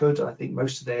where they could. And I think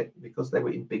most of because they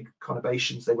were in big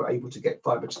conurbations, they were able to get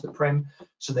fiber to the prem.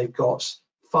 So they've got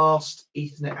fast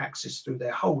Ethernet access through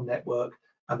their whole network,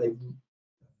 and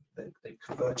they've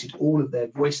converted all of their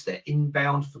voice, their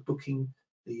inbound for booking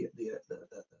the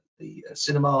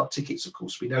cinema tickets. Of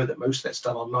course, we know that most of that's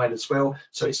done online as well.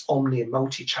 So it's omni and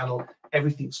multi-channel.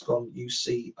 Everything's gone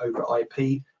UC over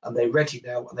IP, and they're ready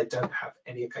now, and they don't have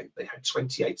any. Okay, they had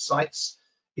 28 sites.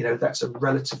 You know, that's a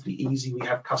relatively easy. We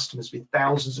have customers with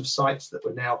thousands of sites that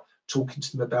we're now talking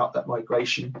to them about that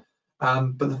migration.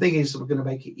 But the thing is that we're going to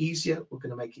make it easier, we're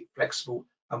going to make it flexible,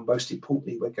 and most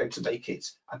importantly, we're going to make it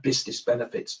a business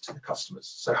benefit to the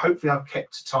customers. So hopefully I've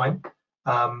kept to time.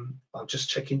 I'll just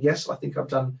check in. Yes, I think I've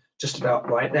done just about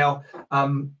right. Now,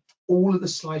 all of the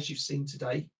slides you've seen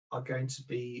today are going to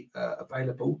be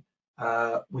available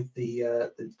with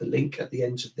the link at the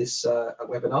end of this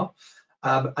webinar.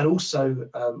 And also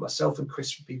myself and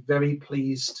Chris would be very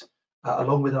pleased,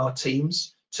 along with our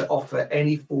teams, to offer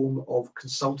any form of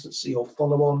consultancy or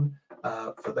follow-on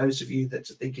for those of you that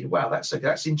are thinking, wow,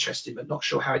 that's interesting, but not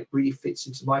sure how it really fits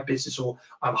into my business, or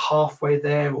I'm halfway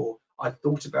there, or I've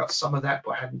thought about some of that,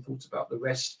 but I hadn't thought about the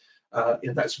rest. You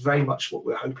know, that's very much what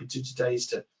we're hoping to today,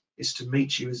 is to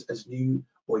meet you as new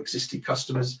or existing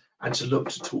customers, and to look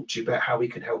to talk to you about how we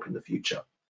can help in the future.